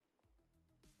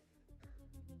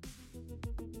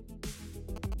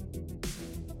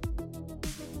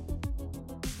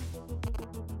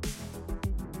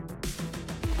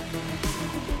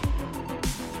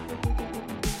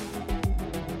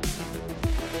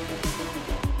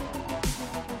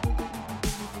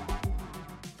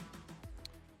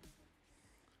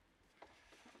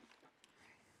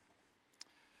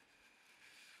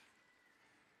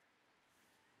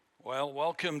Well,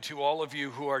 welcome to all of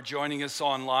you who are joining us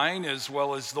online, as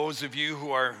well as those of you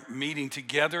who are meeting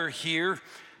together here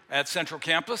at Central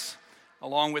Campus,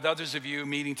 along with others of you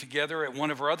meeting together at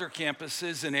one of our other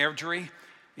campuses in Airdrie,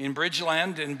 in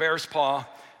Bridgeland, in Bearspaw,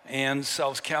 and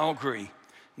South Calgary.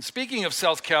 And speaking of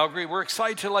South Calgary, we're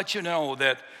excited to let you know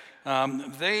that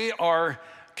they are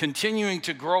continuing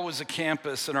to grow as a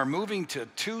campus and are moving to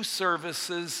 2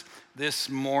 services this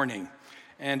morning.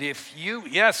 And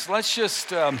let's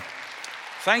just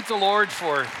thank the Lord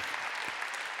for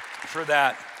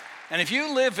that. And if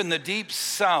you live in the deep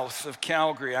south of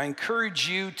Calgary, I encourage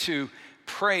you to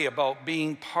pray about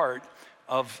being part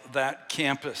of that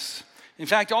campus. In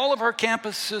fact, all of our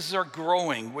campuses are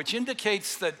growing, which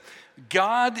indicates that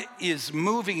God is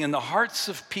moving in the hearts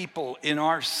of people in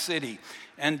our city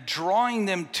and drawing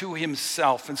them to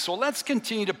himself. And so let's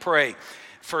continue to pray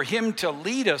for him to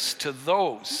lead us to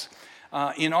those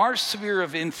in our sphere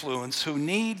of influence who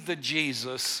need the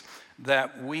Jesus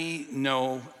that we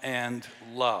know and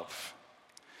love.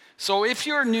 So if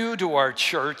you're new to our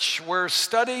church, we're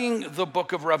studying the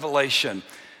book of Revelation.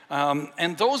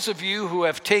 And those of you who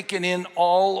have taken in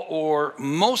all or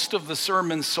most of the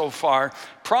sermons so far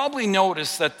probably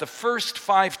noticed that the first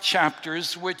 5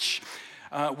 chapters, which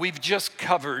we've just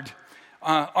covered,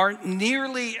 aren't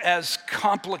nearly as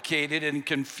complicated and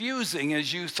confusing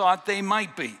as you thought they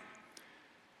might be.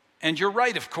 And you're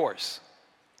right, of course.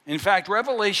 In fact,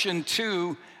 Revelation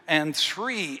 2 and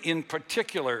 3 in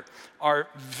particular are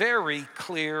very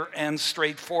clear and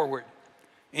straightforward.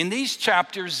 In these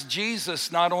chapters,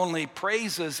 Jesus not only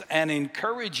praises and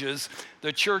encourages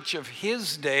the church of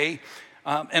his day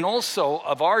and also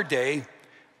of our day,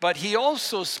 but he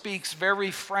also speaks very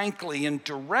frankly and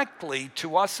directly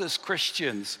to us as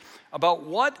Christians about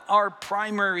what our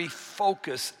primary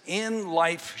focus in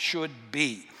life should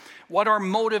be, what our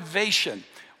motivation,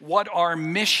 what our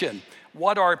mission,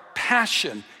 what our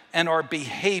passion, and our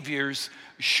behaviors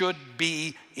should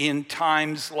be in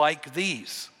times like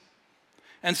these.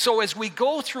 And so as we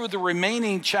go through the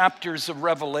remaining chapters of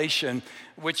Revelation,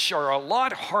 which are a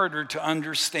lot harder to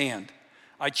understand,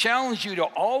 I challenge you to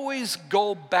always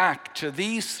go back to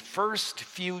these first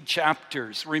few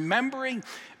chapters, remembering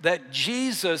that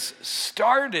Jesus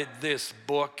started this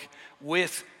book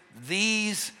with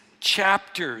these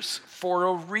chapters for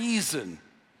a reason.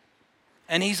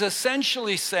 And he's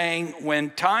essentially saying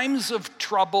when times of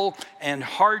trouble and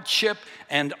hardship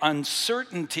and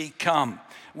uncertainty come,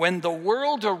 when the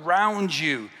world around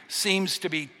you seems to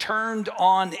be turned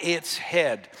on its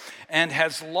head and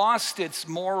has lost its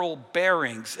moral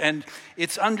bearings and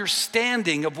its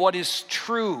understanding of what is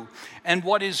true and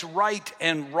what is right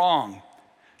and wrong,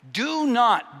 do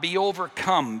not be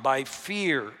overcome by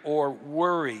fear or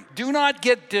worry. Do not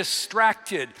get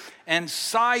distracted and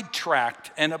sidetracked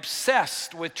and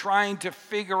obsessed with trying to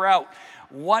figure out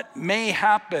what may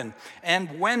happen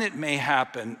and when it may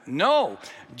happen. No,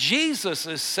 Jesus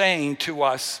is saying to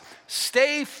us,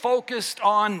 stay focused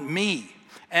on me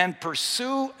and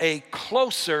pursue a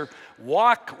closer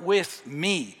walk with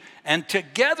me. And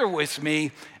together with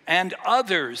me and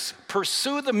others,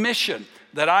 pursue the mission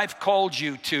that I've called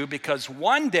you to, because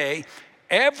one day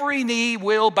every knee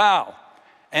will bow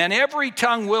and every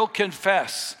tongue will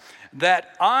confess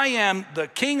that I am the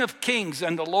King of Kings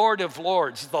and the Lord of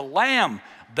Lords, the Lamb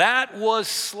that was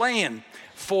slain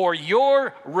for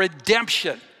your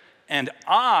redemption, and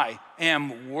I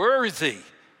am worthy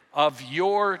of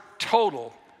your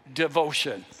total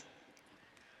devotion.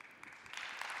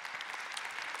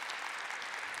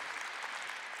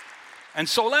 And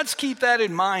so let's keep that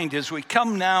in mind as we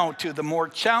come now to the more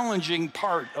challenging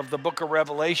part of the book of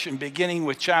Revelation, beginning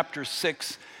with chapter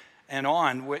 6 and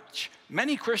on, which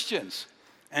many Christians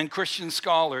and Christian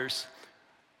scholars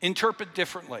interpret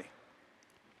differently.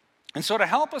 And so to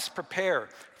help us prepare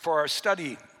for our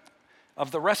study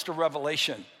of the rest of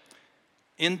Revelation,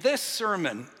 in this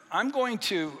sermon, I'm going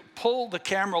to pull the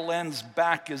camera lens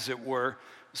back, as it were,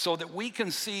 so that we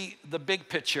can see the big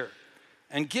picture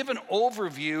and give an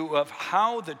overview of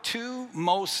how the 2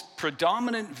 most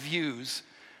predominant views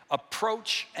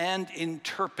approach and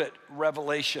interpret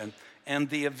Revelation and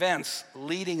the events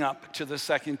leading up to the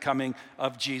second coming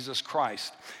of Jesus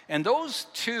Christ. And those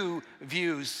 2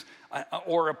 views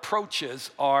or approaches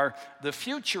are the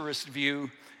futurist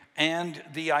view and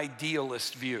the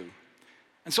idealist view.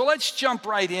 And so let's jump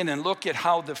right in and look at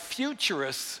how the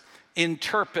futurists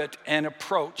interpret and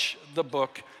approach the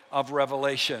book of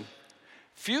Revelation.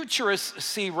 Futurists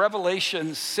see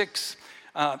Revelation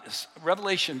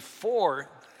 4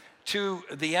 to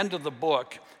the end of the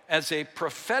book as a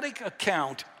prophetic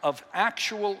account of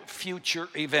actual future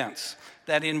events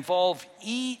that involve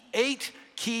 8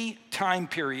 key time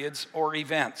periods or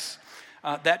events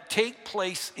that take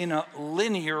place in a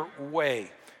linear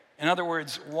way. In other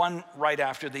words, one right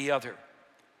after the other.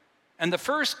 And the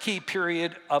first key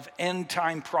period of end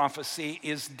time prophecy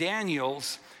is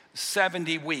Daniel's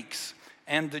 70 weeks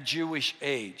and the Jewish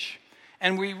age.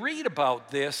 And we read about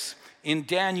this in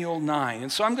Daniel 9.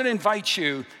 And so I'm going to invite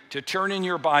you to turn in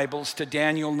your Bibles to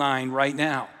Daniel 9 right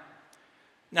now.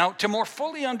 Now, to more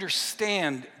fully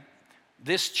understand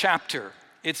this chapter,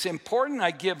 it's important I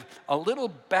give a little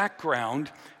background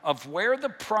of where the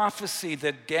prophecy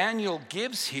that Daniel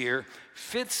gives here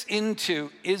fits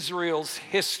into Israel's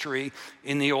history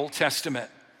in the Old Testament.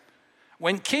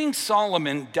 When King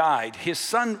Solomon died, his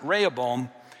son Rehoboam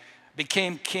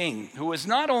became king, who was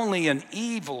not only an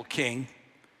evil king,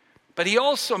 but he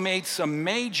also made some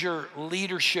major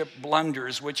leadership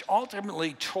blunders, which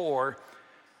ultimately tore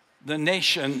the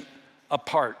nation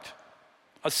apart.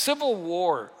 A civil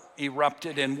war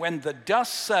erupted, and when the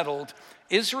dust settled,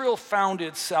 Israel found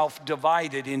itself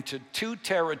divided into two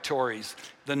territories,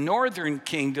 the northern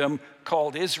kingdom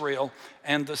called Israel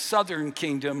and the southern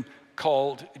kingdom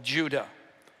called Judah.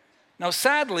 Now,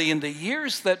 sadly, in the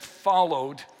years that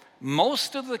followed,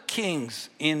 most of the kings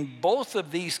in both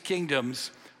of these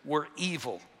kingdoms were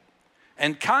evil.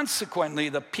 And consequently,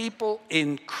 the people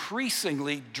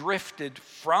increasingly drifted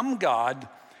from God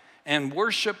and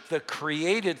worshiped the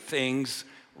created things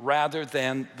rather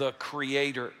than the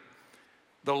Creator.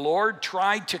 The Lord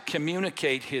tried to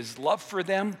communicate his love for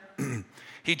them.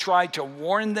 He tried to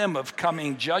warn them of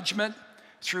coming judgment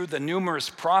through the numerous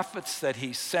prophets that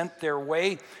he sent their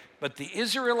way, but the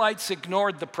Israelites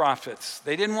ignored the prophets.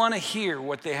 They didn't want to hear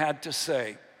what they had to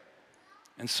say.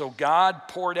 And so God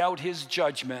poured out his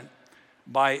judgment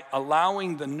by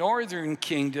allowing the northern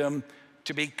kingdom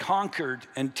to be conquered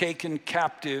and taken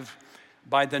captive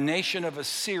by the nation of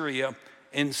Assyria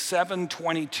in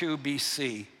 722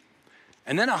 BC.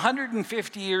 And then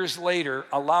 150 years later,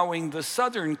 allowing the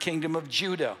southern kingdom of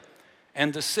Judah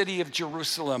and the city of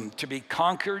Jerusalem to be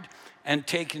conquered and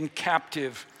taken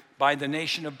captive by the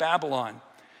nation of Babylon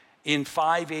in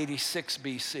 586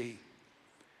 BC.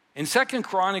 In 2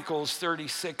 Chronicles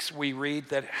 36, we read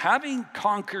that having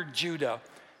conquered Judah,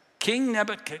 King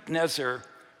Nebuchadnezzar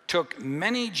took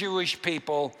many Jewish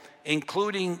people,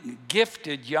 including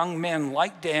gifted young men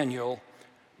like Daniel,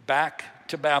 back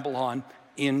to Babylon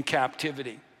in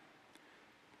captivity.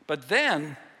 But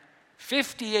then,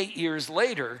 58 years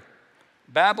later,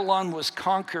 Babylon was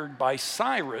conquered by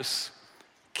Cyrus,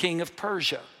 king of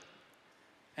Persia.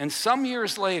 And some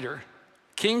years later,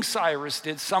 King Cyrus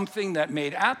did something that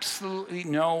made absolutely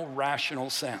no rational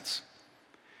sense.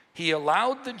 He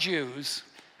allowed the Jews,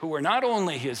 who were not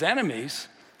only his enemies,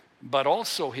 but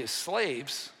also his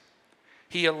slaves,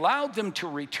 he allowed them to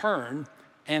return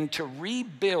and to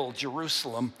rebuild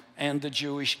Jerusalem and the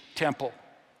Jewish temple.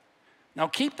 Now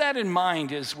keep that in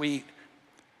mind as we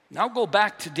now go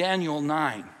back to Daniel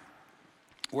 9,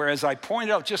 where, as I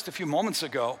pointed out just a few moments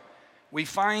ago, we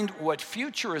find what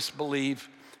futurists believe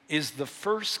is the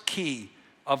first key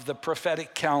of the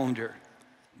prophetic calendar,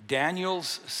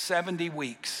 Daniel's 70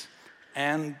 weeks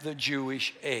and the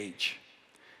Jewish age.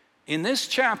 In this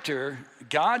chapter,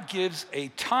 God gives a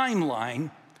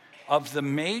timeline of the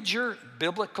major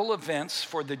biblical events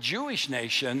for the Jewish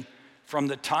nation from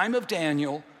the time of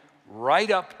Daniel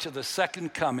right up to the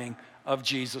second coming of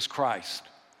Jesus Christ.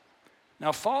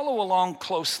 Now follow along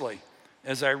closely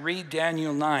as I read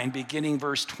Daniel 9, beginning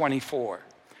verse 24,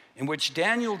 in which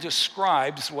Daniel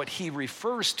describes what he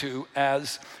refers to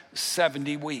as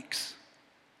 70 weeks.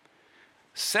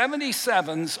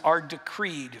 77s are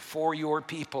decreed for your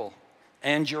people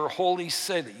and your holy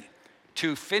city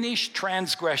to finish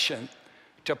transgression,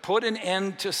 to put an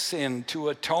end to sin, to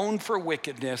atone for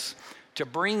wickedness, to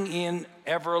bring in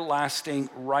everlasting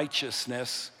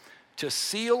righteousness, to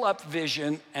seal up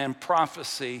vision and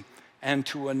prophecy, and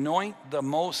to anoint the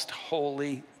most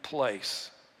holy place.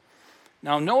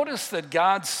 Now notice that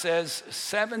God says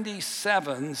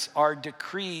 77s are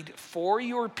decreed for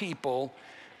your people,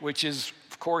 which is,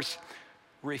 of course,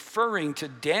 referring to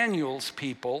Daniel's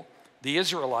people, the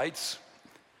Israelites,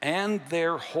 and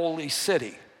their holy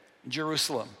city,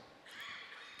 Jerusalem.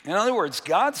 In other words,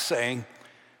 God's saying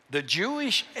the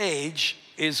Jewish age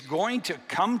is going to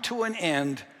come to an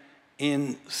end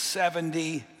in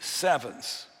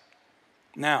 77s.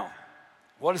 Now,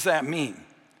 what does that mean?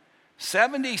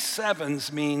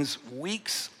 77s means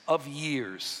weeks of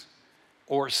years,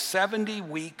 or 70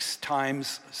 weeks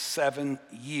times 7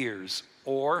 years,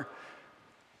 or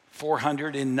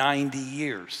 490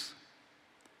 years.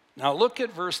 Now look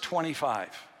at verse 25,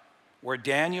 where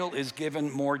Daniel is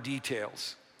given more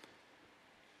details.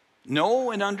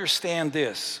 Know and understand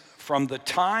this. From the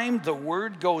time the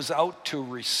word goes out to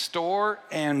restore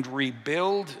and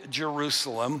rebuild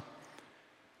Jerusalem,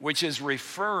 which is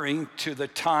referring to the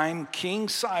time King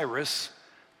Cyrus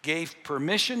gave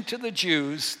permission to the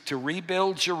Jews to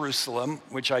rebuild Jerusalem,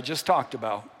 which I just talked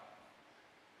about,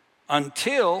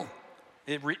 until,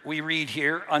 we read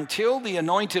here, until the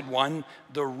anointed one,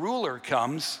 the ruler,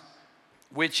 comes,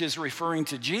 which is referring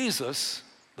to Jesus,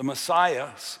 the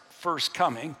Messiah's first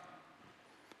coming,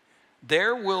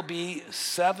 there will be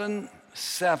 7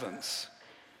 sevens.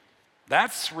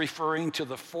 That's referring to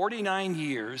the 49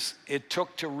 years it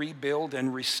took to rebuild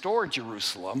and restore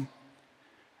Jerusalem.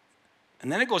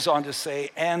 And then it goes on to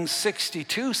say, and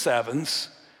 62 sevens,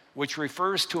 which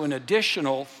refers to an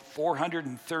additional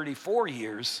 434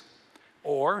 years,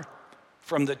 or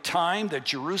from the time that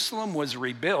Jerusalem was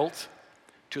rebuilt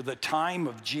to the time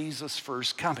of Jesus'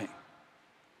 first coming.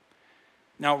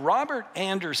 Now, Robert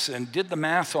Anderson did the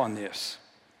math on this,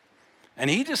 and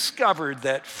he discovered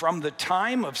that from the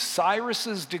time of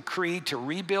Cyrus's decree to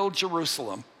rebuild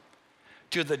Jerusalem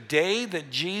to the day that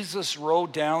Jesus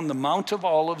rode down the Mount of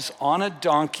Olives on a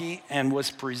donkey and was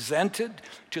presented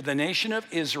to the nation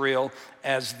of Israel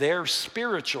as their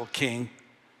spiritual king,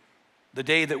 the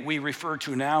day that we refer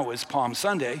to now as Palm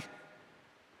Sunday,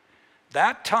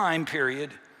 that time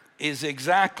period is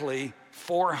exactly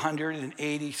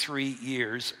 483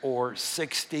 years, or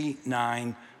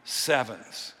 69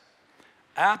 sevens.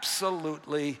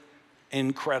 Absolutely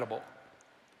incredible.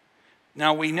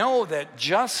 Now we know that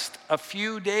just a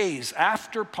few days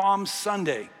after Palm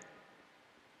Sunday,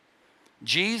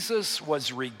 Jesus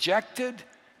was rejected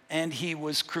and he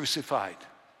was crucified.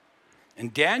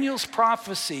 And Daniel's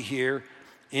prophecy here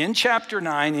in chapter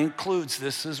 9 includes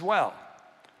this as well.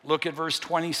 Look at verse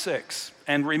 26.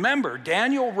 And remember,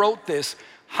 Daniel wrote this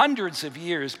hundreds of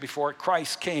years before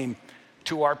Christ came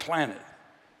to our planet.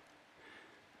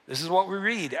 This is what we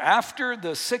read. After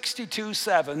the 62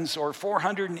 sevens, or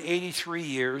 483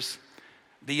 years,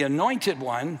 the anointed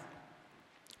one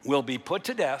will be put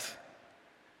to death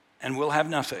and will have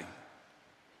nothing.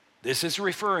 This is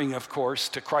referring, of course,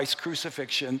 to Christ's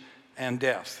crucifixion and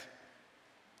death.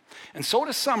 And so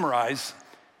to summarize,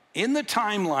 in the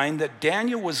timeline that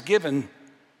Daniel was given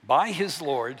by his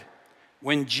Lord,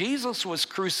 when Jesus was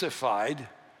crucified,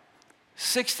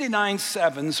 69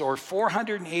 sevens, or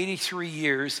 483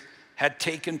 years, had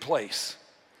taken place,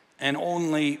 and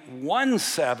only 1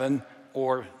 7,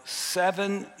 or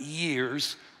 7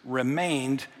 years,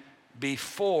 remained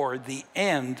before the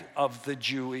end of the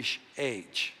Jewish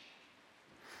age.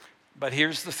 But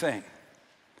here's the thing.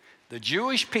 The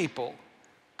Jewish people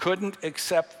couldn't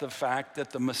accept the fact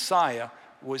that the Messiah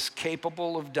was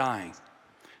capable of dying.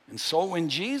 And so when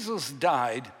Jesus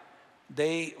died,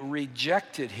 they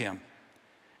rejected him.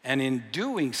 And in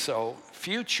doing so,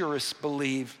 futurists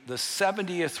believe the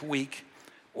 70th week,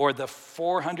 or the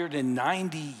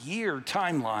 490-year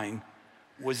timeline,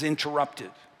 was interrupted.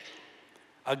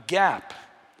 A gap,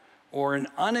 or an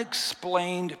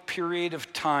unexplained period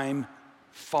of time,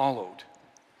 followed,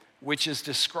 which is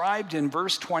described in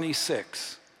verse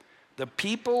 26. The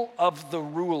people of the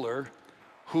ruler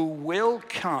who will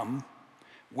come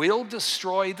will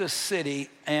destroy the city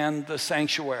and the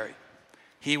sanctuary.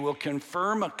 He will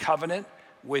confirm a covenant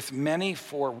with many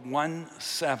for 1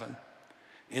 7.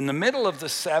 In the middle of the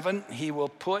 7, he will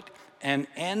put an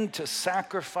end to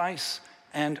sacrifice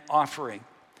and offering.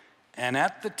 And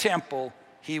at the temple,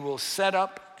 he will set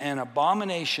up an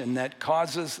abomination that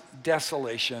causes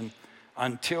desolation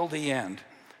until the end,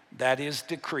 that is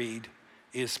decreed,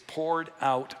 is poured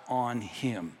out on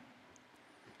him.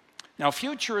 Now,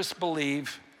 futurists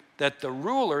believe that the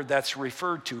ruler that's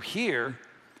referred to here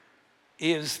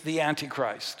is the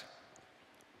Antichrist.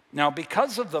 Now,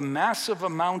 because of the massive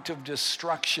amount of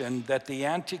destruction that the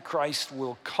Antichrist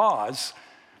will cause,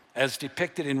 as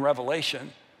depicted in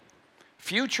Revelation,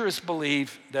 futurists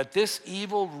believe that this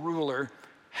evil ruler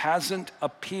hasn't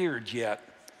appeared yet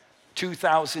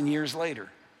 2,000 years later.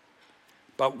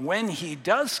 But when he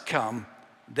does come,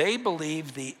 they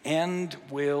believe the end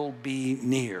will be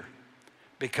near.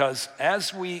 Because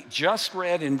as we just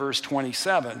read in verse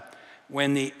 27,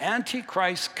 when the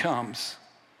Antichrist comes,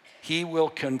 he will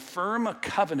confirm a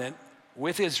covenant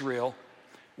with Israel,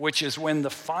 which is when the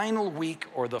final week,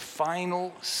 or the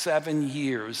final 7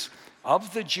 years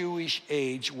of the Jewish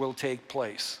age, will take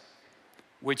place,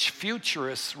 which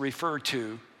futurists refer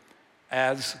to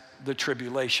as the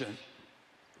tribulation.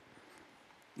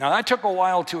 Now, that took a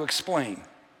while to explain,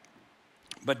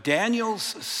 but Daniel's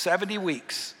 70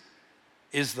 weeks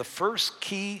is the first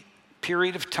key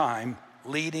period of time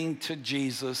leading to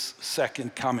Jesus'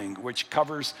 second coming, which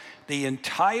covers the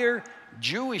entire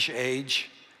Jewish age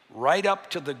right up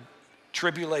to the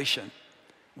tribulation,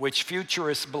 which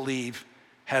futurists believe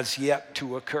has yet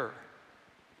to occur.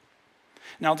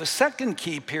 Now, the second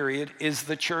key period is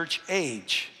the church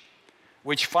age,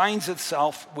 which finds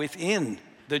itself within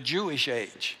the Jewish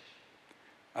age.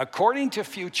 According to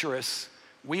futurists,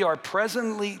 we are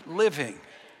presently living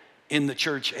in the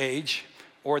church age,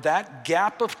 or that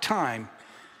gap of time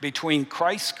between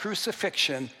Christ's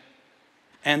crucifixion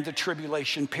and the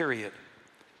tribulation period,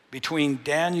 between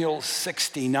Daniel's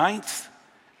 69th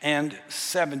and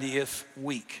 70th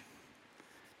week.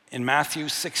 In Matthew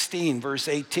 16, verse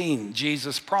 18,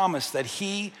 Jesus promised that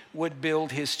he would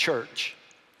build his church.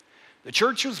 The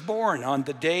church was born on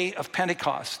the day of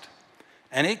Pentecost,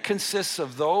 and it consists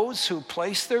of those who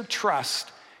place their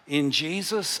trust in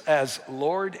Jesus as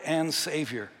Lord and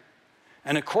Savior.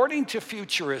 And according to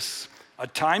futurists, a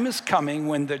time is coming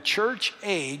when the church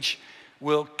age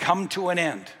will come to an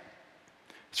end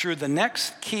through the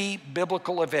next key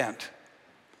biblical event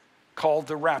called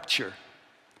the rapture,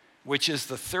 which is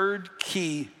the third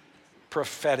key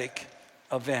prophetic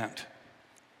event.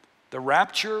 The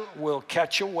rapture will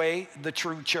catch away the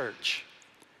true church,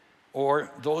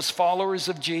 or those followers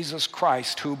of Jesus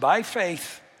Christ who by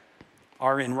faith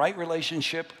are in right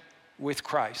relationship with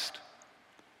Christ.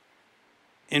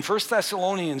 In 1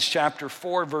 Thessalonians chapter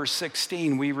 4, verse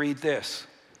 16, we read this: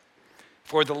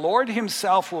 "For the Lord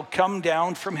himself will come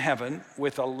down from heaven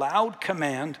with a loud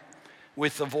command,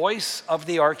 with the voice of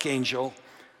the archangel,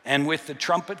 and with the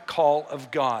trumpet call of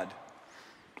God.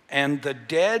 And the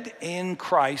dead in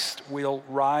Christ will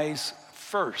rise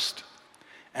first.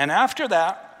 And after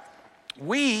that,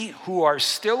 we who are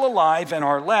still alive and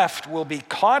are left will be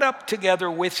caught up together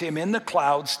with him in the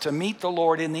clouds to meet the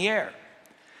Lord in the air.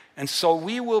 And so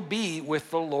we will be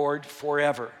with the Lord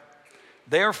forever.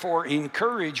 Therefore,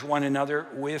 encourage one another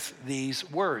with these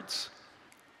words."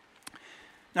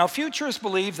 Now, futurists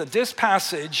believe that this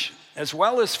passage, as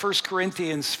well as 1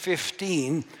 Corinthians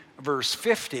 15, verse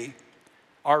 50,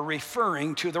 are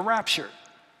referring to the rapture.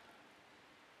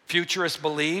 Futurists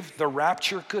believe the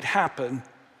rapture could happen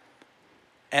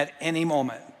at any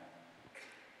moment.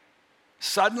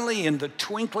 Suddenly, in the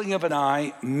twinkling of an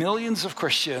eye, millions of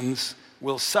Christians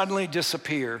will suddenly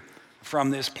disappear from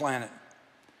this planet.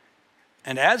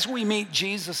 And as we meet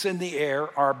Jesus in the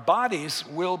air, our bodies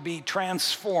will be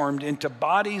transformed into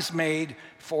bodies made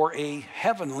for a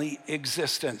heavenly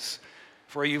existence.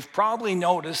 For you've probably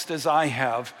noticed, as I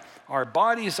have, our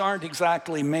bodies aren't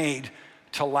exactly made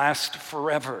to last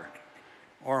forever.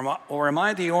 Or am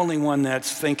I the only one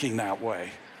that's thinking that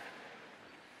way?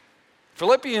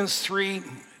 Philippians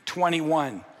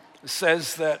 3:21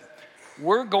 says that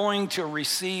we're going to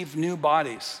receive new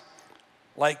bodies,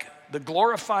 like the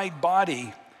glorified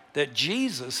body that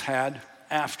Jesus had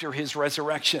after his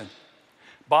resurrection.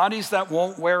 Bodies that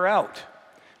won't wear out,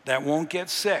 that won't get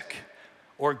sick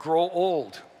or grow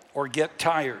old or get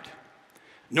tired.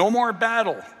 No more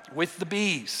battle with the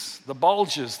bees, the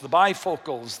bulges, the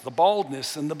bifocals, the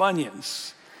baldness, and the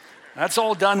bunions. That's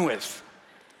all done with.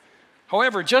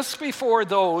 However, just before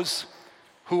those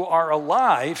who are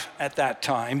alive at that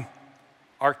time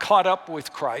are caught up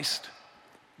with Christ,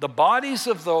 the bodies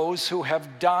of those who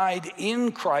have died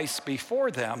in Christ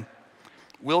before them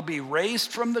will be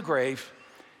raised from the grave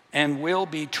and will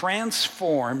be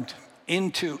transformed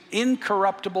into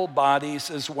incorruptible bodies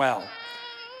as well,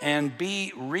 and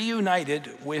be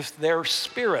reunited with their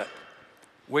spirit,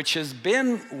 which has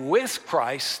been with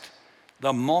Christ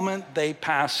the moment they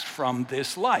passed from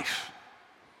this life.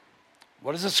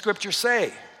 What does the scripture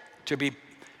say? To be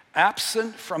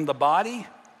absent from the body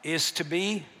is to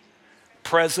be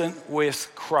present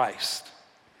with Christ.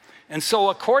 And so,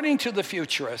 according to the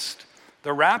futurist,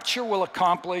 the rapture will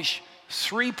accomplish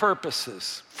three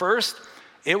purposes. First,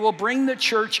 it will bring the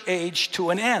church age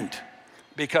to an end,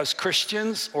 because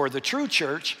Christians, or the true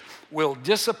church, will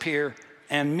disappear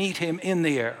and meet him in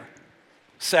the air.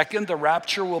 Second, the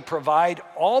rapture will provide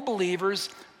all believers,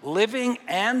 living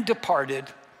and departed,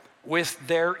 with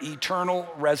their eternal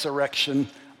resurrection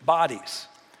bodies.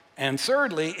 And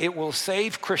thirdly, it will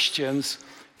save Christians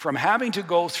from having to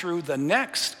go through the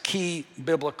next key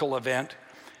biblical event,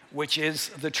 which is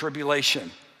the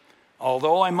tribulation.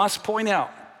 Although I must point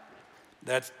out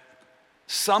that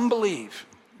some believe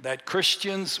that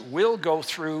Christians will go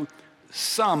through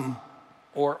some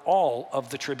or all of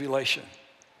the tribulation.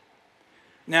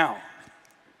 Now,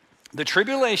 the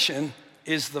tribulation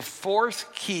is the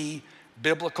fourth key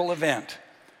biblical event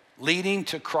leading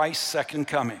to Christ's second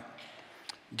coming.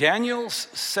 Daniel's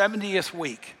 70th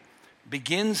week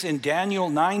begins in Daniel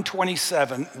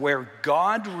 9:27, where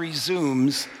God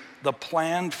resumes the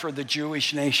plan for the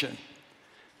Jewish nation.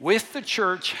 With the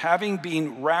church having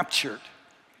been raptured,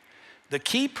 the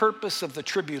key purpose of the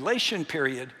tribulation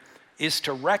period is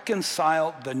to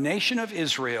reconcile the nation of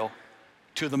Israel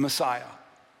to the Messiah.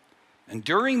 And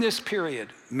during this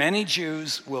period, many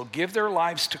Jews will give their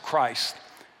lives to Christ,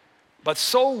 but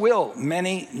so will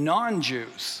many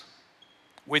non-Jews.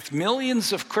 With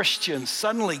millions of Christians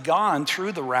suddenly gone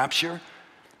through the rapture,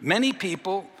 many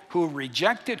people who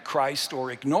rejected Christ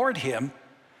or ignored him,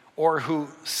 or who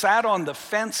sat on the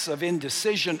fence of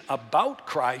indecision about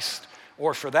Christ,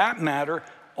 or for that matter,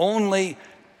 only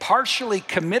partially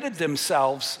committed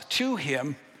themselves to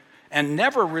him and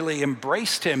never really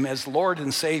embraced him as Lord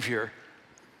and Savior,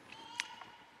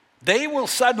 they will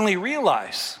suddenly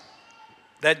realize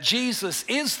that Jesus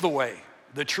is the way,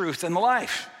 the truth, and the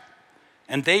life.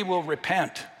 And they will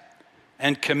repent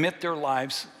and commit their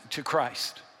lives to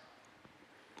Christ.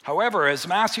 However, as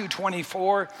Matthew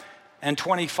 24 and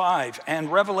 25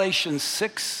 and Revelation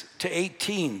 6 to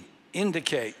 18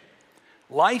 indicate,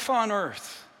 life on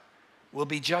earth will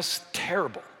be just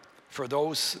terrible for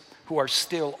those who are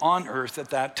still on earth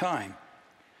at that time.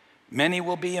 Many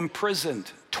will be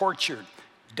imprisoned, tortured,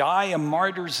 die a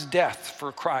martyr's death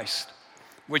for Christ,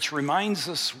 which reminds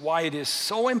us why it is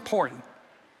so important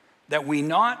that we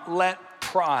not let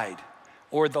pride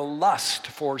or the lust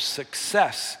for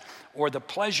success or the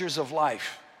pleasures of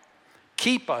life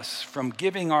keep us from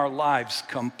giving our lives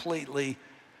completely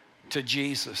to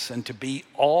Jesus and to be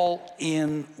all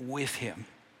in with him.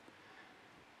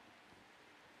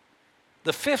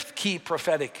 The fifth key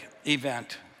prophetic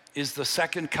event is the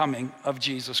second coming of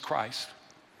Jesus Christ.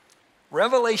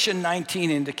 Revelation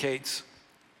 19 indicates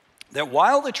that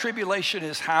while the tribulation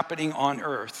is happening on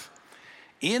earth,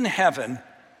 in heaven,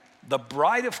 the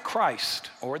bride of Christ,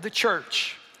 or the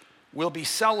church, will be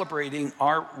celebrating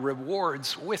our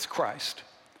rewards with Christ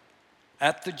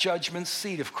at the judgment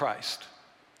seat of Christ.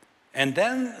 And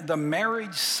then the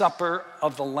marriage supper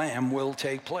of the Lamb will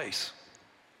take place.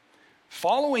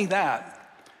 Following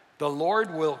that, the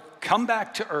Lord will come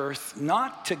back to earth,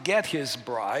 not to get his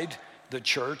bride, the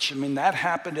church. I mean, that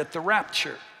happened at the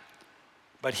rapture.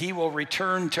 But he will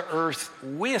return to earth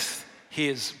with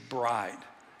his bride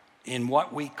in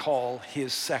what we call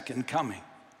his second coming.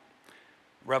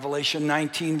 Revelation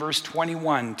 19 verse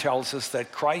 21 tells us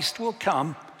that Christ will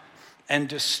come and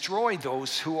destroy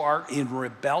those who are in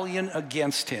rebellion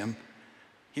against him.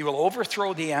 He will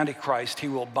overthrow the Antichrist. He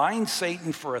will bind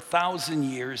Satan for 1,000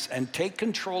 years and take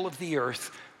control of the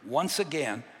earth once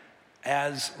again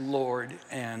as Lord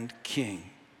and King.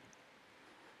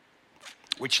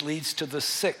 Which leads to the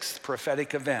sixth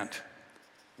prophetic event,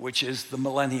 which is the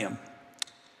millennium.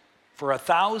 For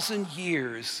 1,000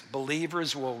 years,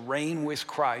 believers will reign with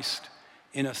Christ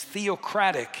in a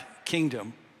theocratic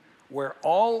kingdom where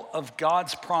all of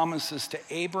God's promises to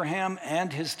Abraham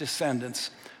and his descendants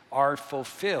are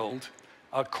fulfilled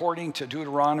according to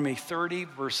Deuteronomy 30,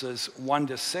 verses 1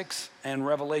 to 6, and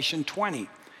Revelation 20,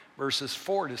 verses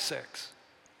 4 to 6.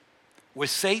 With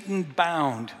Satan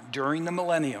bound during the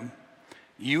millennium,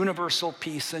 universal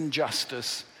peace and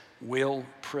justice will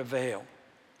prevail.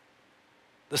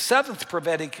 The seventh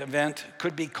prophetic event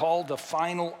could be called the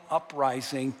final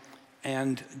uprising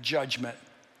and judgment.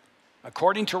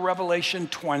 According to Revelation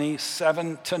 20,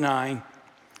 7 to 9,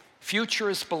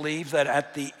 futurists believe that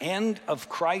at the end of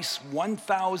Christ's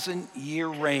 1,000-year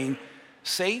reign,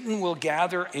 Satan will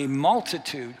gather a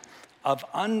multitude of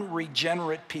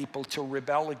unregenerate people to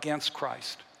rebel against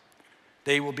Christ.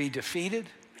 They will be defeated,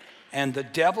 and the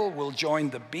devil will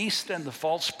join the beast and the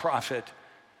false prophet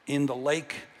in the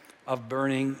lake of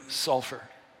burning sulfur.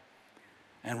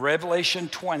 And Revelation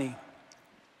 20,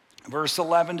 verse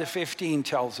 11 to 15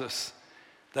 tells us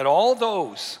that all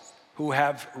those who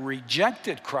have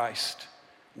rejected Christ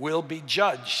will be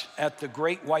judged at the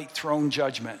great white throne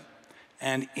judgment.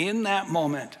 And in that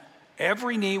moment,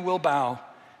 every knee will bow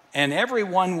and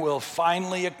everyone will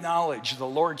finally acknowledge the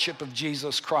lordship of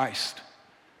Jesus Christ.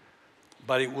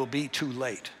 But it will be too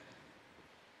late.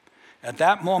 At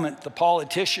that moment, the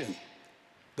politician,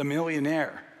 the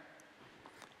millionaire,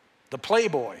 the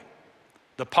playboy,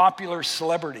 the popular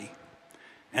celebrity,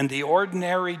 and the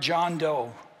ordinary John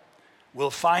Doe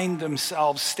will find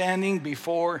themselves standing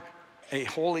before a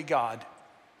holy God,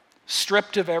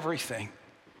 stripped of everything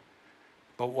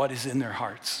but what is in their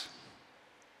hearts.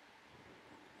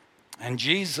 And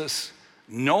Jesus,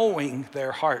 knowing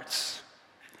their hearts,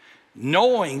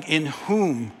 knowing in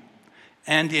whom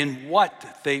and in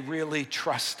what they really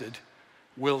trusted,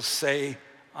 will say,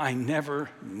 I never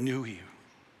knew you.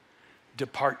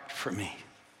 Depart from me.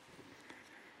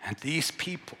 And these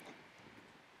people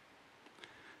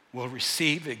will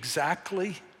receive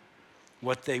exactly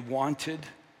what they wanted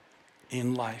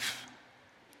in life,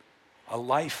 a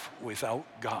life without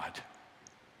God.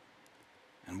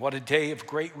 And what a day of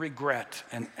great regret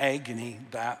and agony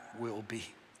that will be.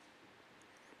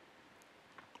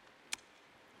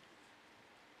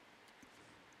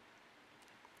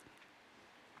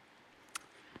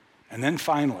 And then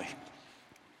finally,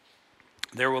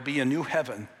 there will be a new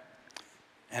heaven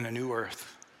and a new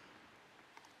earth.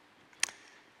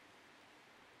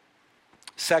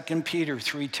 2 Peter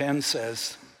 3:10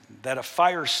 says that a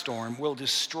firestorm will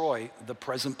destroy the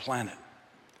present planet.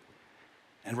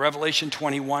 And Revelation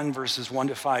 21 verses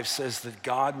 1-5 says that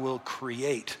God will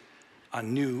create a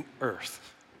new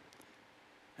earth.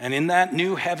 And in that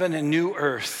new heaven and new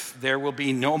earth, there will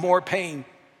be no more pain.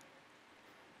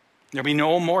 There'll be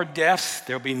no more death.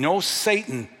 There'll be no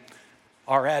Satan,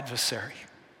 our adversary.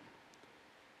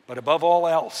 But above all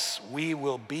else, we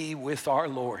will be with our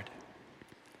Lord.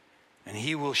 And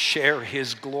he will share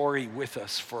his glory with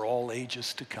us for all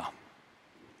ages to come.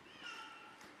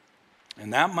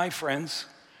 And that, my friends,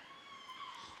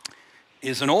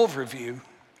 is an overview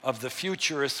of the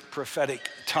futurist prophetic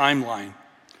timeline.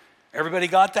 Everybody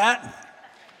got that?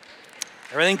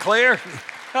 Everything clear?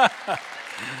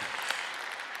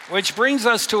 Which brings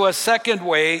us to a second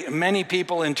way many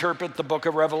people interpret the book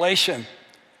of Revelation.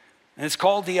 And it's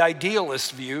called the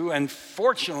idealist view, and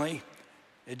fortunately,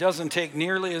 it doesn't take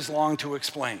nearly as long to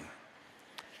explain.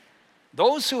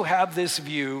 Those who have this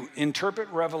view interpret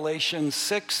Revelation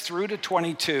 6 through to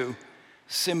 22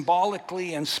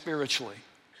 symbolically and spiritually.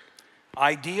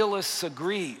 Idealists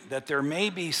agree that there may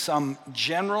be some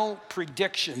general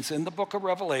predictions in the book of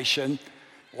Revelation,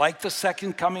 like the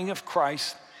second coming of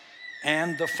Christ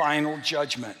and the final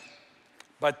judgment.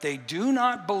 But they do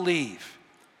not believe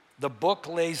the book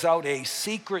lays out a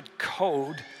secret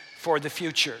code for the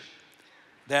future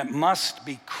that must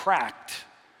be cracked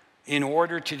in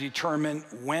order to determine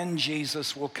when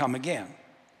Jesus will come again.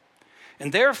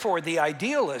 And therefore, the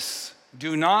idealists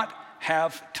do not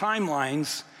have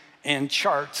timelines and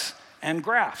charts and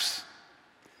graphs.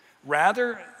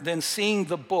 Rather than seeing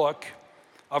the book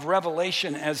of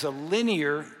Revelation as a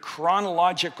linear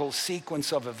chronological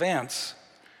sequence of events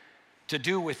to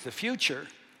do with the future,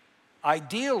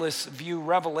 idealists view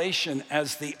Revelation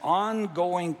as the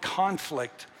ongoing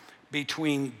conflict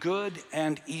between good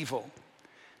and evil,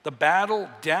 the battle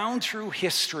down through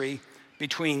history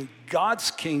between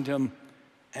God's kingdom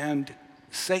and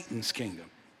Satan's kingdom.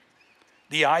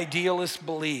 The idealist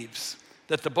believes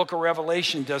that the book of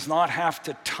Revelation does not have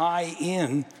to tie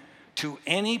in to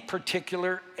any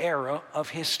particular era of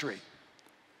history.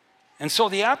 And so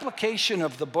the application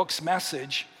of the book's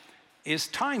message is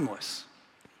timeless.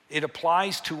 It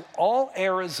applies to all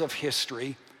eras of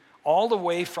history, all the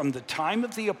way from the time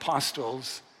of the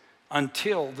apostles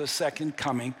until the second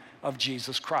coming of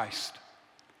Jesus Christ.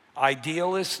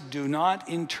 Idealists do not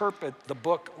interpret the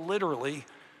book literally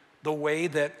the way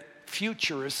that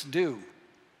futurists do.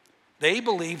 They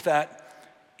believe that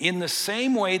in the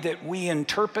same way that we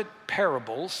interpret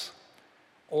parables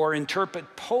or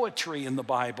interpret poetry in the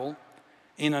Bible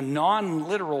in a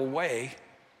non-literal way,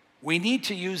 we need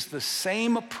to use the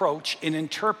same approach in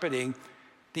interpreting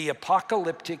the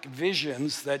apocalyptic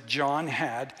visions that John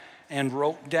had and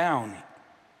wrote down.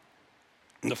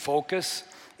 The focus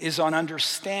is on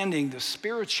understanding the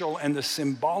spiritual and the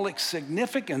symbolic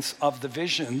significance of the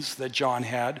visions that John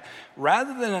had,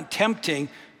 rather than attempting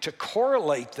to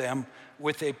correlate them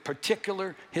with a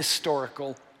particular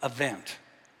historical event.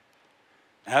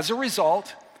 As a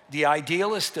result, the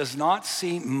idealist does not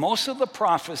see most of the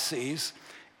prophecies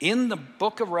in the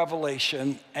book of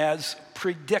Revelation as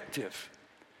predictive,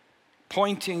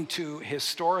 pointing to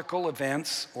historical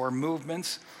events or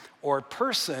movements or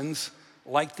persons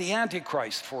like the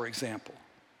Antichrist, for example.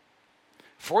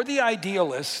 For the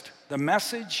idealist, the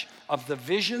message of the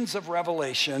visions of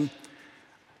Revelation,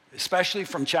 especially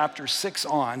from chapter 6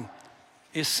 on,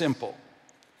 is simple.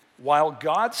 While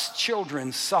God's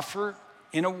children suffer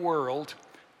in a world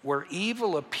where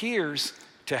evil appears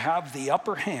to have the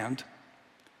upper hand,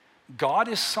 God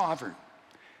is sovereign,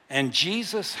 and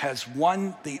Jesus has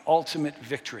won the ultimate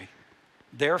victory.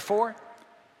 Therefore,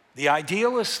 the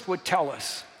idealist would tell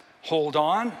us, hold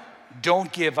on,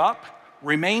 don't give up,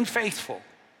 remain faithful.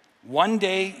 One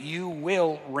day you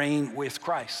will reign with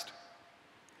Christ.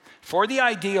 For the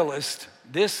idealist,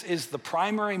 this is the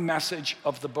primary message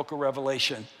of the book of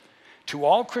Revelation to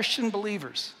all Christian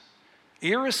believers,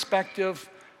 irrespective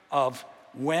of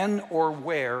when or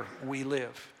where we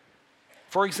live.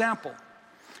 For example,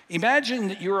 Imagine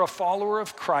that you're a follower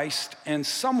of Christ and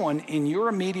someone in your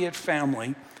immediate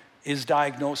family is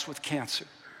diagnosed with cancer.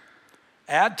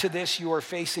 Add to this, you are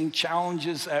facing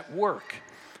challenges at work,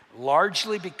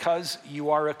 largely because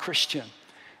you are a Christian,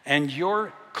 and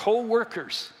your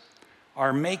co-workers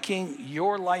are making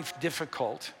your life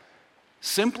difficult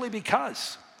simply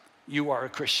because you are a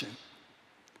Christian.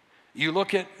 You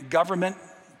look at government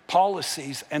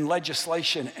policies and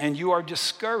legislation, and you are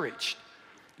discouraged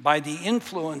by the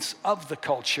influence of the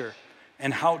culture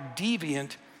and how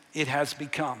deviant it has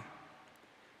become.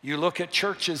 You look at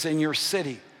churches in your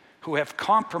city who have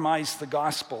compromised the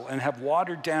gospel and have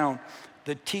watered down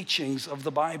the teachings of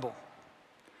the Bible.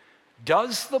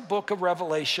 Does the book of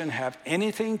Revelation have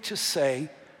anything to say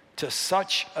to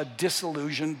such a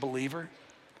disillusioned believer?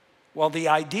 Well, the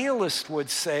idealist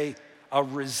would say a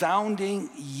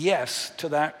resounding yes to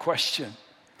that question.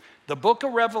 The book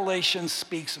of Revelation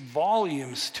speaks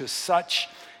volumes to such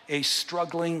a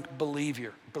struggling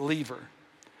believer.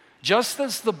 Just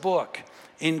as the book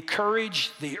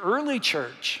encouraged the early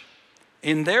church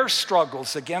in their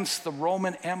struggles against the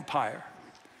Roman Empire,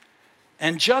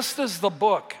 and just as the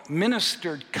book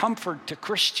ministered comfort to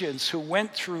Christians who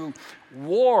went through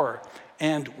war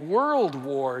and world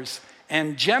wars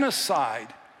and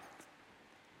genocide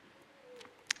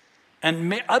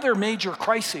and other major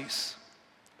crises,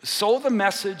 so the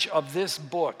message of this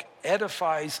book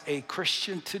edifies a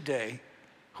Christian today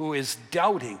who is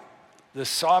doubting the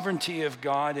sovereignty of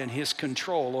God and his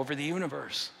control over the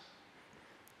universe.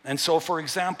 And so, for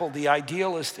example, the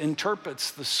idealist interprets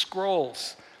the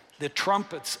scrolls, the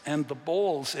trumpets, and the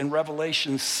bowls in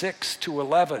Revelation 6 to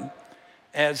 11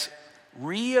 as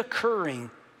reoccurring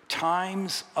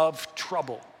times of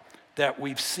trouble that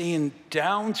we've seen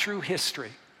down through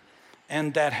history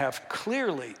and that have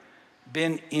clearly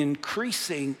been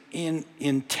increasing in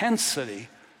intensity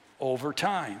over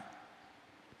time.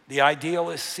 The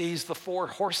idealist sees the four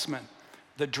horsemen,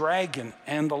 the dragon,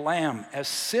 and the lamb as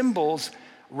symbols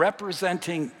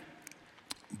representing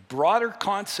broader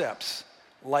concepts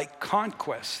like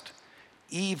conquest,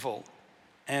 evil,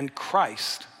 and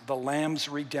Christ, the Lamb's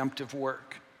redemptive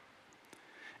work.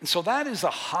 And so that is a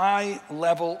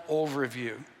high-level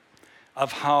overview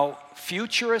of how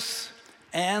futurists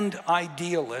and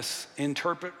idealists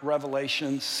interpret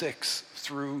Revelation 6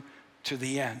 through to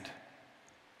the end.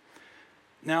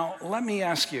 Now, let me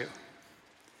ask you,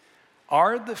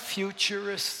 are the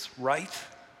futurists right?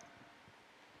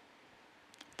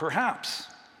 Perhaps,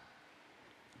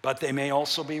 but they may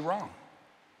also be wrong.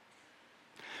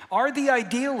 Are the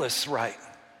idealists right?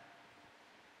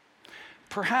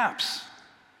 Perhaps,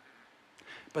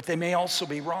 but they may also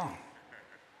be wrong.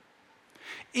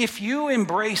 If you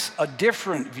embrace a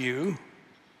different view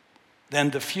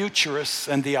than the futurists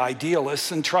and the idealists,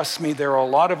 and trust me, there are a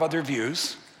lot of other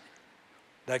views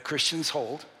that Christians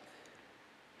hold.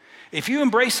 If you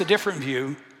embrace a different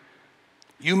view,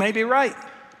 you may be right,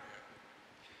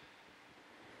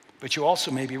 but you also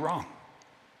may be wrong.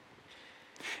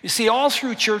 You see, all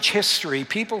through church history,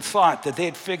 people thought that they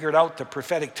had figured out the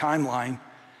prophetic timeline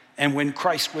and when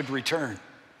Christ would return.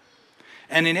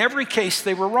 And in every case,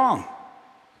 they were wrong.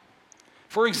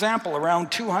 For example, around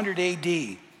 200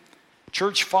 AD,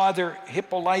 Church Father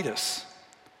Hippolytus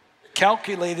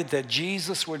calculated that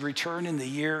Jesus would return in the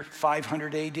year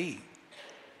 500 AD.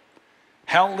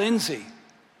 Hal Lindsey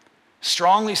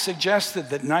strongly suggested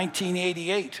that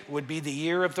 1988 would be the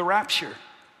year of the rapture.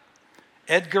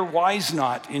 Edgar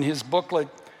Weisnot, in his booklet,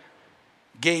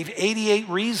 gave 88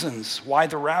 reasons why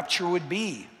the rapture would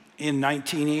be in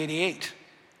 1988.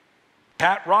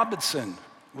 Pat Robertson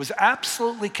was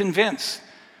absolutely convinced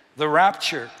the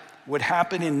rapture would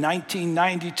happen in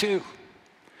 1992.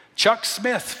 Chuck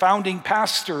Smith, founding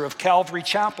pastor of Calvary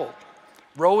Chapel,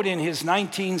 wrote in his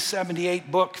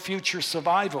 1978 book, Future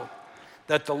Survival,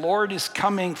 that the Lord is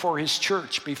coming for his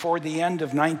church before the end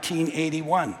of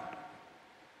 1981.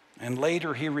 And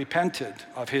later he repented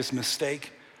of his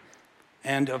mistake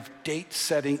and of date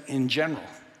setting in general.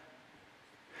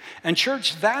 And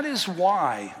church, that is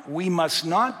why we must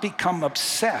not become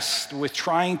obsessed with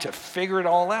trying to figure it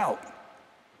all out.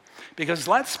 Because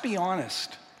let's be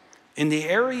honest, in the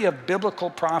area of biblical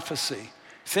prophecy,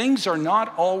 things are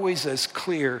not always as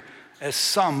clear as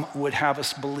some would have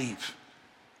us believe.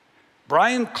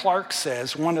 Brian Clark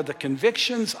says, one of the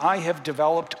convictions I have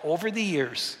developed over the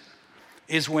years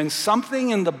is when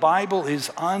something in the Bible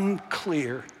is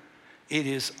unclear, it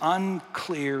is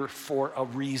unclear for a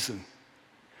reason.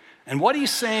 And what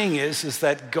he's saying is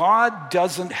that God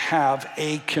doesn't have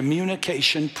a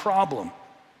communication problem.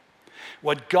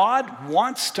 What God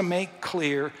wants to make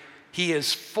clear, he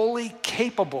is fully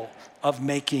capable of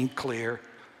making clear,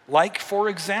 Like, for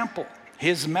example,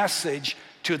 his message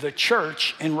to the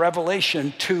church in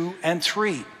Revelation 2 and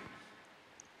 3.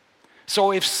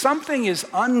 So if something is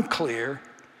unclear,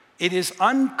 it is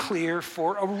unclear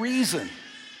for a reason,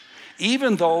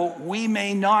 even though we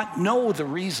may not know the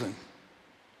reason.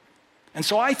 And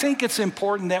so I think it's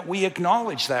important that we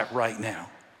acknowledge that right now.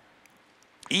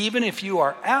 Even if you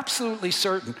are absolutely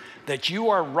certain that you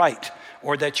are right,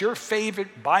 or that your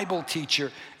favorite Bible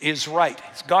teacher is right,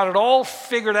 he's got it all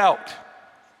figured out.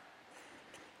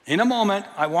 In a moment,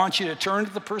 I want you to turn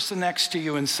to the person next to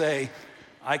you and say,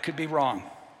 I could be wrong.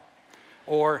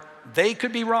 Or they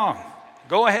could be wrong.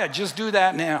 Go ahead, just do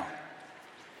that now.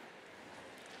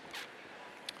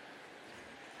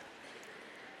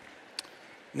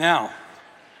 Now,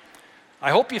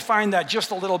 I hope you find that just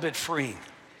a little bit freeing.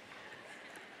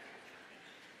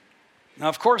 Now,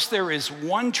 of course, there is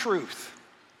one truth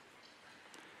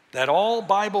that all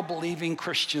Bible-believing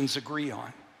Christians agree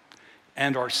on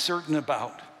and are certain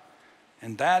about,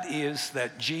 and that is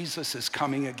that Jesus is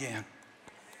coming again.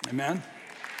 Amen?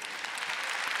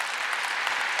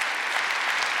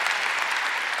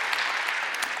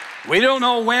 We don't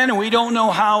know when and we don't know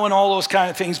how and all those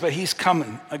kind of things, but he's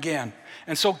coming again.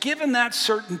 And so given that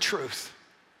certain truth,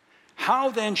 how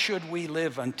then should we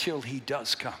live until he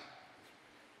does come?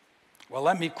 Well,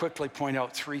 let me quickly point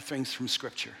out three things from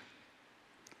Scripture.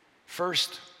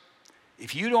 First,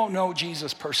 if you don't know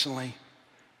Jesus personally,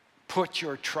 put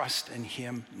your trust in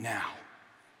him now.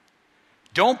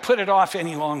 Don't put it off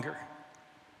any longer.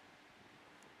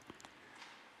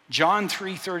 John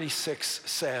 3:36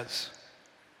 says,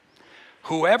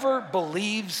 whoever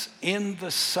believes in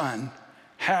the Son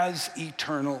has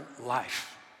eternal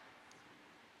life.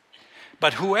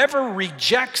 But whoever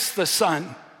rejects the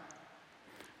Son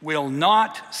will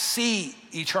not see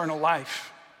eternal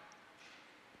life,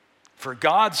 for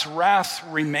God's wrath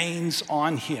remains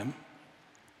on him.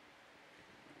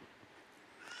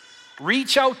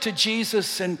 Reach out to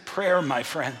Jesus in prayer, my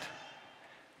friend.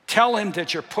 Tell him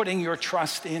that you're putting your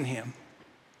trust in him.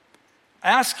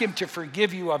 Ask him to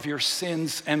forgive you of your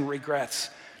sins and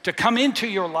regrets, to come into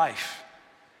your life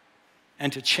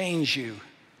and to change you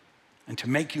and to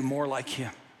make you more like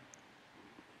him.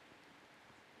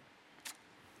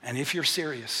 And if you're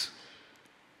serious,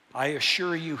 I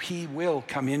assure you he will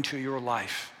come into your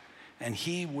life and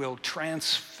he will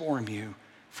transform you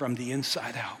from the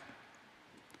inside out.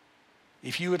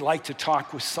 If you would like to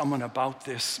talk with someone about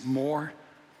this more,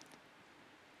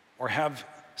 or have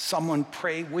someone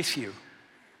pray with you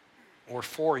or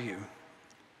for you,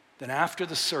 then after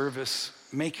the service,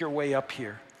 make your way up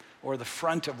here or the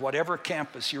front of whatever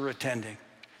campus you're attending,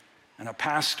 and a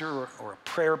pastor or a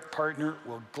prayer partner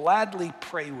will gladly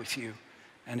pray with you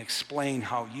and explain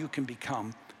how you can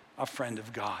become a friend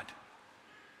of God.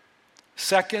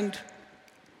 Second,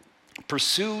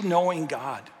 pursue knowing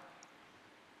God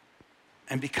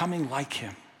and becoming like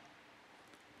him.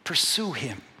 Pursue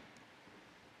him.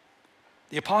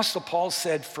 The Apostle Paul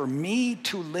said, for me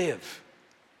to live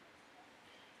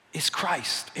is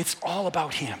Christ. It's all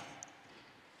about him.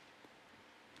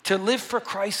 To live for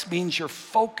Christ means your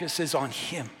focus is on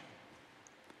him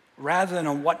rather than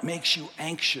on what makes you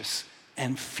anxious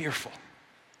and fearful.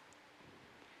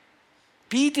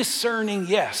 Be discerning,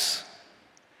 yes.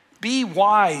 Be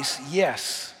wise,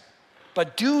 yes.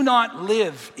 But do not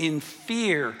live in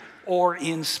fear or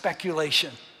in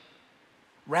speculation.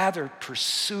 Rather,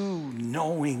 pursue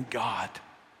knowing God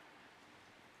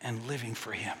and living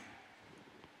for him.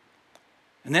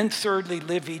 And then thirdly,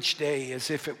 live each day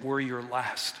as if it were your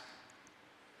last.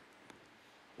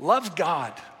 Love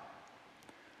God.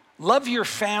 Love your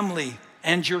family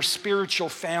and your spiritual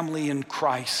family in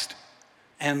Christ.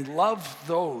 And love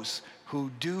those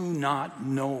who do not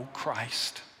know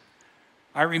Christ.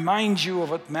 I remind you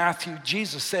of what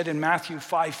Jesus said in Matthew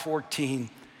 5:14.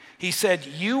 He said,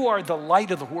 you are the light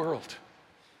of the world.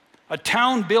 A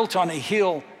town built on a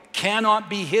hill cannot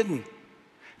be hidden.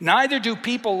 Neither do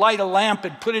people light a lamp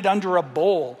and put it under a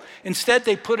bowl. Instead,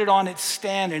 they put it on its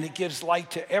stand and it gives light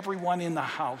to everyone in the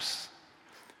house.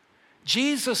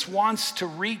 Jesus wants to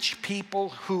reach people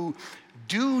who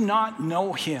do not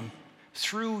know him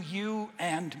through you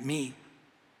and me.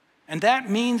 And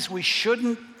that means we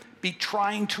shouldn't be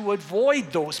trying to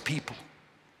avoid those people.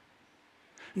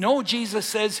 No, Jesus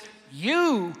says,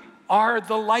 you are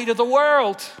the light of the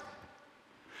world.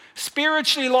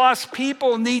 Spiritually lost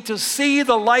people need to see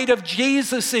the light of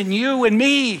Jesus in you and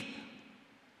me.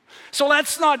 So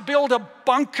let's not build a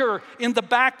bunker in the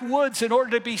backwoods in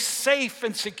order to be safe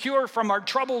and secure from our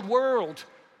troubled world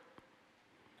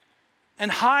and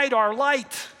hide our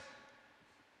light.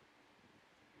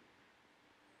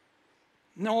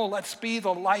 No, let's be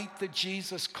the light that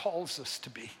Jesus calls us to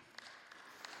be.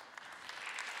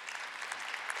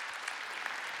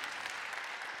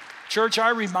 Church, I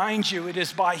remind you, it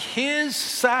is by his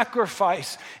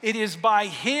sacrifice, it is by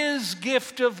his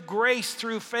gift of grace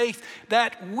through faith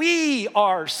that we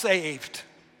are saved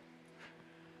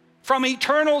from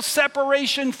eternal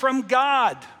separation from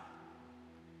God.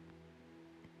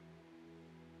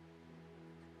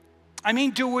 I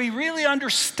mean, do we really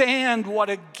understand what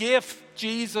a gift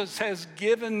Jesus has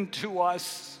given to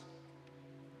us?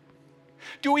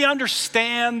 Do we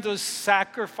understand the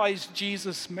sacrifice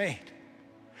Jesus made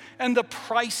and the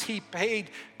price he paid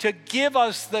to give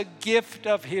us the gift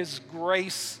of his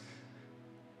grace,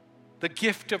 the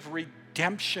gift of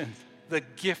redemption, the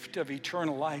gift of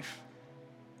eternal life?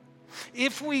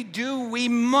 If we do, we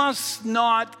must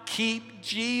not keep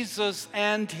Jesus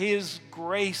and his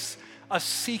grace a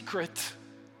secret,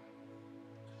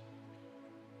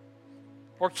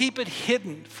 or keep it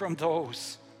hidden from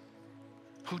those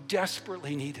who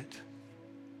desperately need it.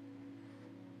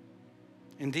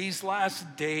 In these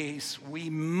last days, we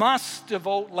must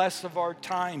devote less of our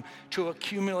time to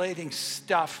accumulating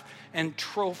stuff and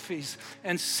trophies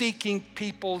and seeking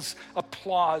people's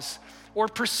applause or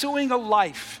pursuing a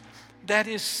life that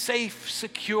is safe,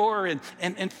 secure,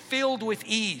 and filled with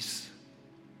ease.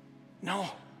 No.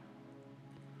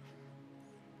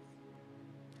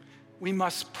 We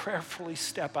must prayerfully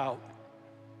step out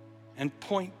and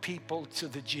point people to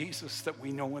the Jesus that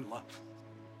we know and love.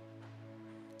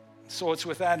 So it's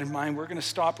with that in mind, we're going to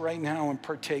stop right now and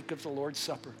partake of the Lord's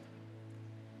Supper,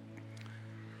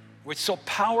 which so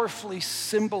powerfully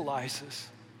symbolizes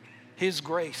his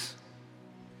grace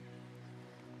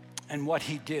and what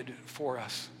he did for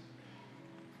us.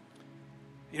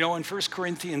 You know, in 1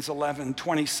 Corinthians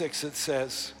 11:26, it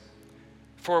says,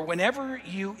 "For whenever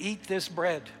you eat this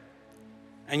bread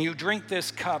and you drink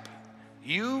this cup,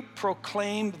 you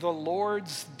proclaim the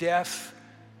Lord's death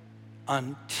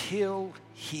until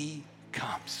he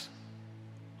comes."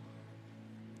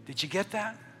 Did you get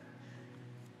that?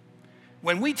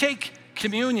 When we take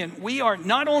communion, we are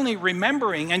not only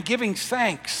remembering and giving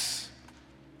thanks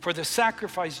for the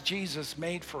sacrifice Jesus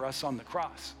made for us on the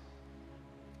cross,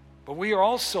 but we are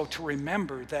also to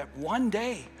remember that one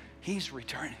day he's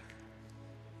returning.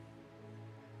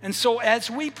 And so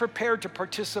as we prepare to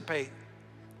participate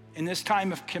in this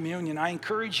time of communion, I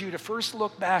encourage you to first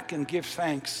look back and give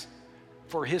thanks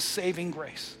for his saving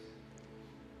grace.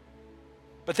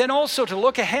 But then also to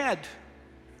look ahead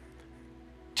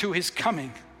to his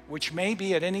coming, which may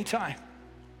be at any time,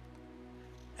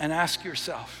 and ask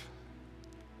yourself,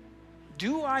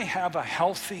 do I have a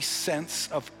healthy sense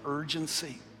of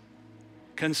urgency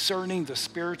concerning the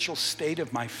spiritual state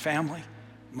of my family,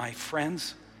 my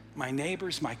friends, my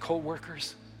neighbors, my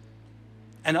co-workers,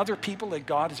 and other people that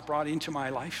God has brought into my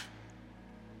life?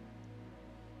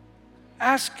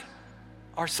 Ask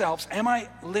ourselves, am I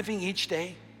living each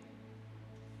day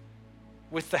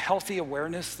with the healthy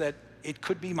awareness that it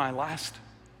could be my last?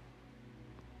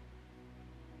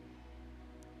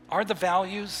 Are the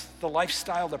values, the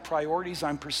lifestyle, the priorities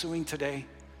I'm pursuing today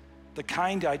the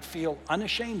kind I'd feel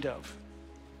unashamed of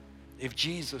if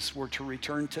Jesus were to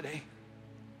return today?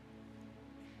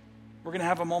 We're going to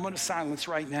have a moment of silence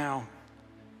right now,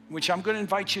 in which I'm going to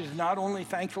invite you to not only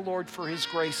thank the Lord for his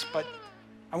grace, but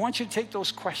I want you to take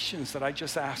those questions that I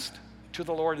just asked to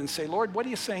the Lord and say, Lord, what are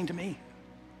you saying to me?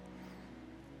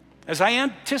 As I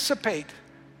anticipate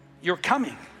your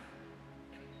coming,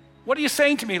 what are you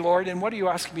saying to me, Lord, and what are you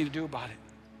asking me to do about it?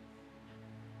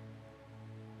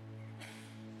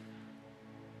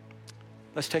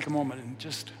 Let's take a moment and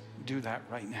just do that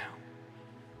right now.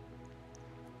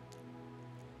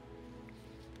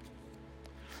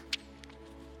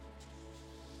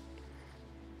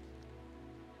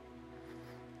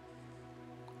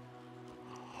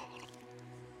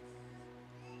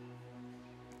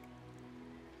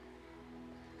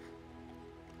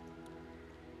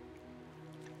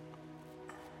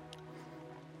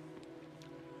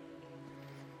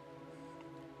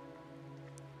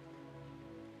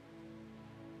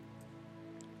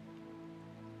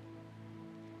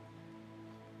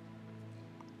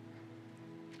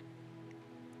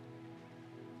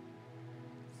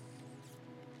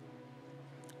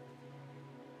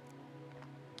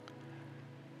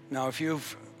 Now, if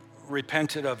you've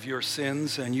repented of your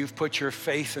sins and you've put your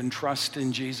faith and trust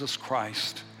in Jesus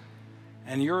Christ,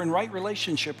 and you're in right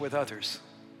relationship with others,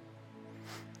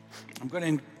 I'm going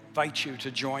to invite you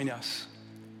to join us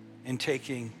in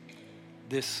taking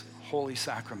this holy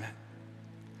sacrament.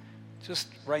 Just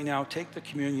right now, take the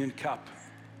communion cup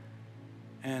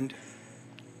and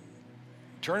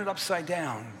Turn it upside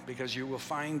down because you will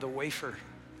find the wafer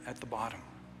at the bottom.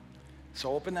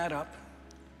 So open that up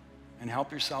and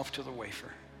help yourself to the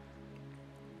wafer.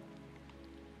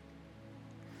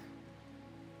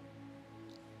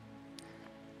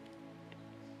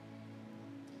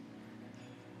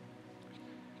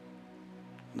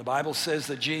 The Bible says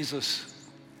that Jesus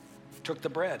took the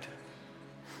bread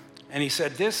and he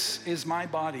said, "This is my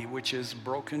body, which is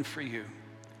broken for you.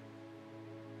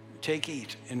 Take,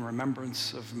 eat in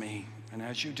remembrance of me." And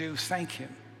as you do, thank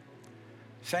him.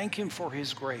 Thank him for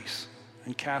his grace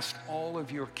and cast all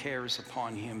of your cares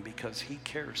upon him because he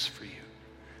cares for you.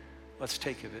 Let's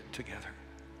take of it together.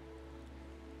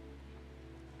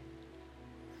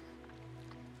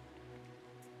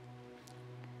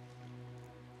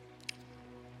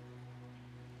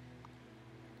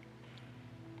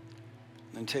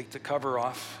 Then take the cover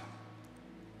off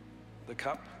the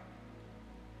cup.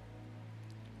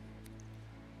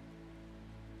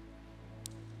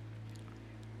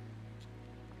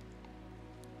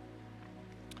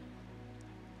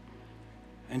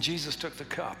 And Jesus took the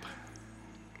cup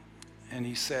and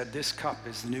he said, "This cup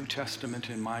is the New Testament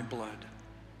in my blood.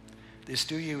 This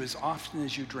do you as often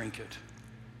as you drink it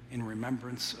in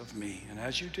remembrance of me." And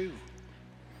as you do,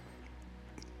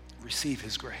 receive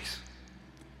his grace,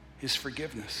 his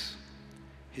forgiveness,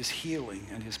 his healing,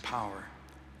 and his power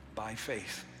by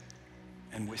faith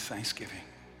and with thanksgiving.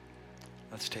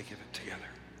 Let's take of it together.